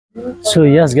So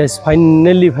yes guys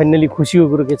finally खुसीको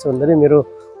कुरो के छ भन्दाखेरि मेरो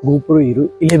GoPro Hero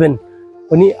 11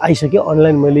 पनि आइसक्यो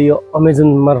अनलाइन। मैले यो अमेजन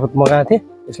मार्फत मगाएको थिएँ।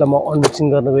 यसलाई म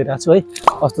अनबक्सिङ गर्न गइरहेको छु है।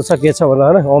 कस्तो छ के छ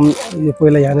भनेर हैन। यो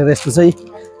पहिला यहाँनिर यस्तो छ है,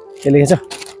 के लेखेको छ,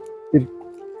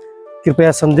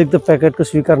 कृपया संदिग्ध प्याकेटको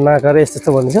स्वीकार नगर यस्तो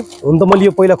यस्तो भन्छ। हुन त मैले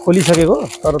यो पहिला खोलिसकेको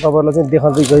तर तपाईहरुलाई चाहिँ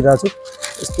देखाउँदै गइरहेको छु।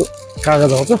 यस्तो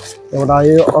कागज आउँछ त्यहाँबाट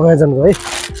आयो अमेजनको है।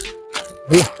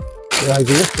 यो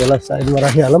आइदियो, यसलाई साइडमा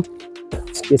राखिहालौँ।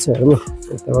 के छ हेर्नु,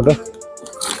 यताबाट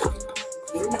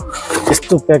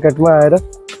यस्तो प्याकेटमा आएर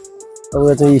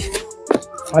अब चाहिँ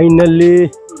फाइनल्ली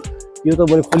यो त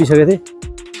मैले खोलिसकेको थिएँ।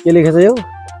 के लेखेको छ यो,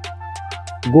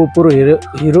 GoPro Hero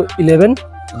 11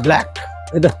 ब्ल्याक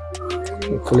है त।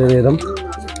 खोलेर हेरौँ,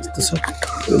 यस्तो छ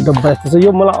डब्बा, यस्तो छ।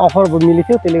 यो मलाई अफर मिलेको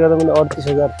थियो, त्यसले गर्दा मैले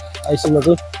 38,000 आइसीमा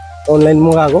चाहिँ अनलाइन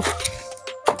मगाएको।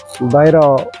 बाहिर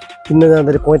किन्न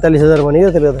जाँदाखेरि 45,000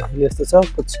 भनेको, त्यसले गर्दा यस्तो छ।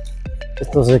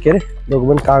 यस्तो छ के अरे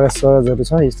डकुमेन्ट कागज सगजहरू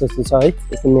छ, यस्तो यस्तो छ है।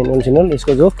 यस्तो मेन ओरिजिनल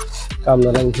यसको जो काम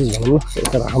नलाग्ने चिज भनौँ न।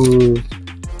 यता राम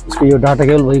यसको यो डाटा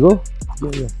केबल भइगयो,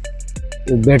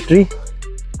 यो ब्याट्री,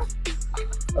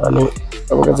 अनि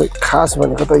तपाईँको चाहिँ खास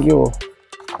भनेको त यो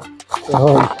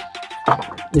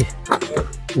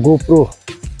GoPro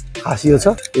खास यो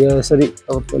छ। यो यसरी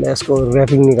अब पहिला यसको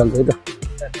ऱ्यापिङ निकाल्छु है त,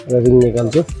 ऱ्यापिङ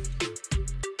निकाल्छु।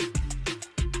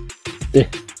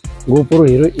 GoPro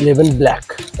Hero 11 ब्ल्याक,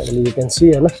 तपाईँले यु क्यान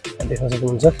सी होइन, देख्न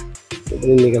सक्नुहुन्छ। त्यो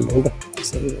पनि निकाल्नु नि त,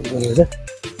 यसरी गरेर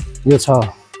यो छ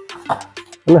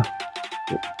होइन।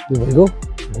 यो भइगयो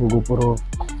GoPro।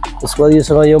 यसको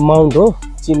योसँग यो माउन्ट हो,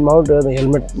 चिन माउन्ट,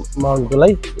 हेलमेट माउन्टको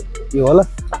लागि यो होला।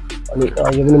 अनि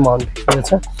यो पनि माउन्ट यो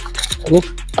छ। अनि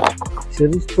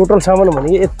यसरी टोटल सामान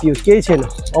भनेको यति हो, केही छैन।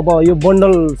 अब यो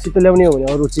बन्डलसित ल्याउने हो भने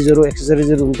अरू चिजहरू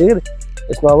एक्सेसरिजहरू हुन्थ्यो कि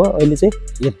यसमा। अब अहिले चाहिँ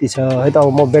यति छ है त। अब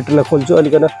म ब्याट्रीलाई खोल्छु,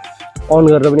 अलिकन अन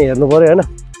गरेर पनि हेर्नु पऱ्यो होइन।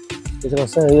 त्यसो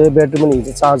गर्छ यो ब्याट्री पनि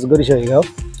हिजो चार्ज गरिसकेको हो,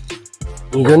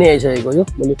 हिजो नै आइसकेको। यो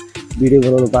मैले भिडियो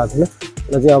बनाउनु पाएको थिएन।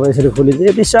 र चाहिँ अब यसरी खोलिन्छ।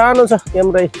 यति सानो छ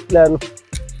क्यामेरा, ल्याउनु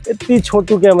यति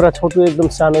छोटो क्यामेरा, छोटो एकदम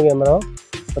सानो क्यामेरा हो।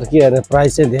 तर के हेर्ने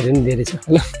प्राइस चाहिँ धेरै नै धेरै छ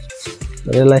होइन।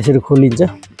 यसलाई यसरी खोलिन्छ,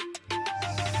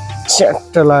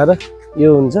 च्याट्ट लाएर यो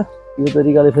हुन्छ। यो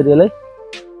तरिकाले फेरि यसलाई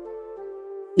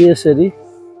यसरी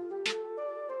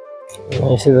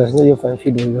यसरी राख्छ। यो 5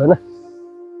 फिट भइगयो होइन।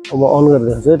 अब म अन गरेर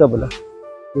देखाउँछु है तपाईँलाई।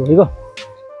 यो भइगयो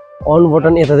अन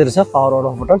बटन यतातिर छ, पावर अन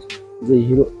अफ बटन, जो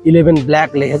Hero 11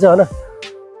 ब्ल्याक लेखेको छ होइन।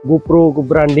 GoPro को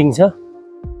ब्रान्डिङ छ,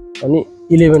 अनि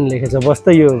 11 लेखेको छ। बस त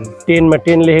यो 10 मा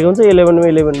 10 लेखेको हुन्छ, 11 मा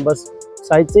 11, बस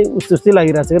साइज चाहिँ उस्तो उस्तै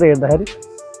लागिरहेको छ क्या हेर्दाखेरि।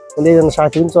 मैले एकजना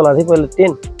साथी पनि चलाएको थिएँ पहिला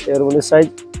 10, त्यही भएर मैले साइज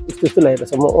उस्तो उस्तै लागिरहेको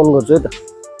छ। म अन गर्छु है त,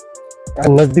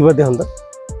 नजिकबाट देखाउँ त।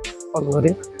 अन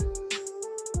गरेँ,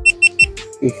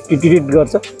 टिटिट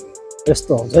गर्छ,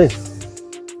 यस्तो हुन्छ है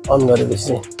अन गरेपछि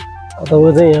चाहिँ। अथवा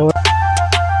चाहिँ यहाँ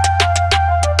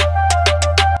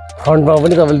फ्रन्टमा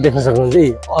पनि तपाईँले देख्न सक्नुहुन्छ है।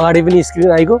 अगाडि पनि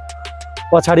स्क्रिन आइगयो,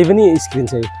 पछाडि पनि स्क्रिन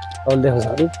छ। तपाईँले देख्न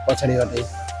सक्नुहुन्छ पछाडिबाट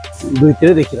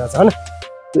दुईतिरै देखिरहेको छ होइन।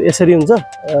 त्यो यसरी हुन्छ।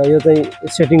 यो चाहिँ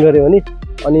सेटिङ गऱ्यो भने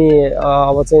अनि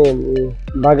अब चाहिँ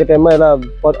बाँकी टाइममा यसलाई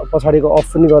पछाडिको अफ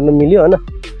पनि गर्न मिल्यो होइन।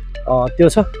 त्यो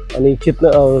छ। अनि खिच्न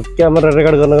क्यामेरा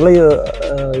रेकर्ड गर्नको लागि यो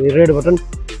रेड बटन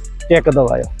ट्याक्क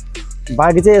दबायो।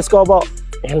 बाँकी चाहिँ यसको अब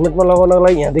हेलमेटमा लगाउनको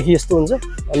लागि यहाँदेखि यस्तो हुन्छ।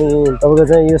 अनि तपाईँको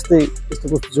चाहिँ यस्तै यस्तो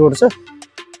कस्तो जोड छ,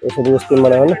 यसरी यस्तो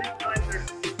बनायो भने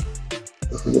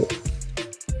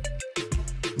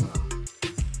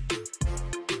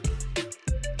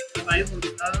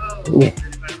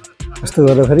यस्तो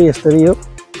गरेर फेरि यसरी यो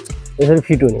यसरी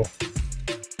फिट हुने,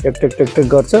 टेक टेक टेक टेक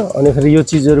गर्छ। अनि फेरि यो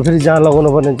चिजहरू फेरि जहाँ लगाउनु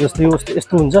पर्ने जस्तो यो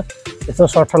यस्तो हुन्छ, यस्तो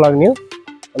सट्ट लाग्ने हो।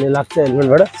 अनि लाग्छ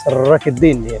हेलमेटबाट सरर खिच्दै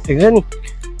हिँड्ने, ठिक छ नि।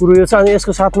 कुरो यो छ। अनि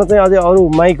यसको साथमा चाहिँ अझै अरू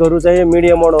माइकहरू चाहिँ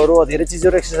मिडिया मोडहरू धेरै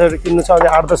चिजहरू एक्सेसरी किन्नु छ। अझै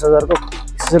 8-10 हजारको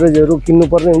एक्सेसरिजहरू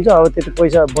किन्नुपर्ने हुन्छ। अब त्यति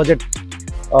पैसा बजेट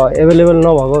एभाइलेबल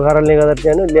नभएको कारणले गर्दा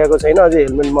चाहिँ होइन ल्याएको छैन। अझै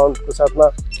हेलमेट माउन्टको साथमा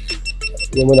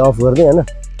यो मैले अफ गरिदिएँ होइन।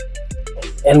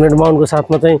 हेलमेट माउन्टको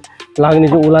साथमा चाहिँ लाग्ने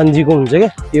चाहिँ उलान्जीको हुन्छ क्या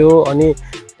त्यो, अनि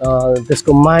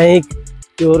त्यसको माइक,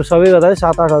 त्योहरू सबै गर्दा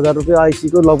 7-8 हजार रुपियाँ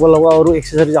आइसीको लगभग अरू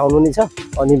एक्सेसरिज आउनु नै छ।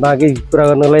 अनि बाँकी कुरा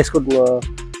गर्नलाई यसको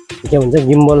के भन्छ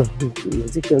गिम्बल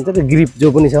चाहिँ के भन्छ त्यो ग्रिप जो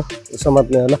पनि छ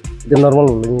समात्ने होला, त्यो नर्मल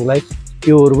हुनुलाई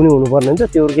त्योहरू पनि हुनुपर्ने हुन्छ।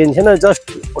 त्योहरू केही छैन,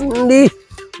 just only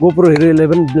GoPro Hero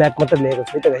 11 black मात्र ल्याएको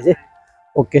छु है त भाइ चाहिँ।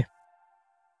 ओके,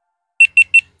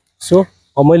 सो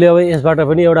मैले अब यसबाट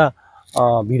पनि एउटा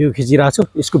भिडियो खिचिरहेको छु।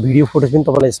 यसको भिडियो फोटो पनि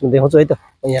तपाईँलाई यसमा देखाउँछु है त।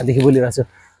 यहाँदेखि बोलिरहेको छु।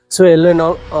 सो हेलो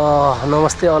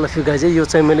नमस्ते अल अफ यु गाइज। यो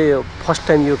चाहिँ मैले फर्स्ट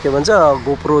टाइम यो के भन्छ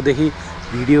GoProदेखि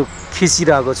भिडियो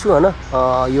खिचिरहेको छु हैन।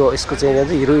 यो यसको चाहिँ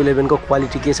हिरो 11 को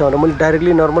क्वालिटी के छ भने मैले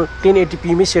डाइरेक्टली नर्मल 1080p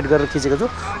मै सेट गरेर खिचेको छु।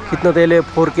 खिच्न त यसले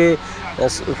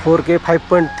 4K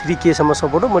 5.3K सम्म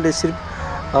सपोर्ट हो। मैले सिर्फ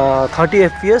 30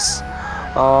 fps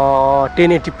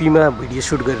 1080p मा भिडियो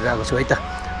सुट गरिरहेको छु है त।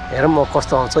 हेरौँ म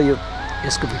कस्तो आउँछ यो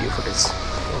यसको भिडियो फुटेज।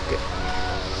 ओके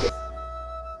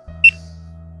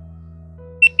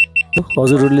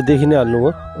हजुरहरूले देखि नै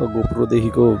हाल्नुभयो गोप्रो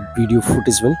देखिको भिडियो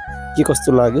फुटेज पनि के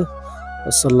कस्तो लाग्यो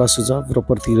सल्लाह सुझाव र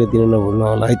प्रतिक्रिया दिन नभुल्नु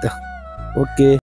होला है त। ओके।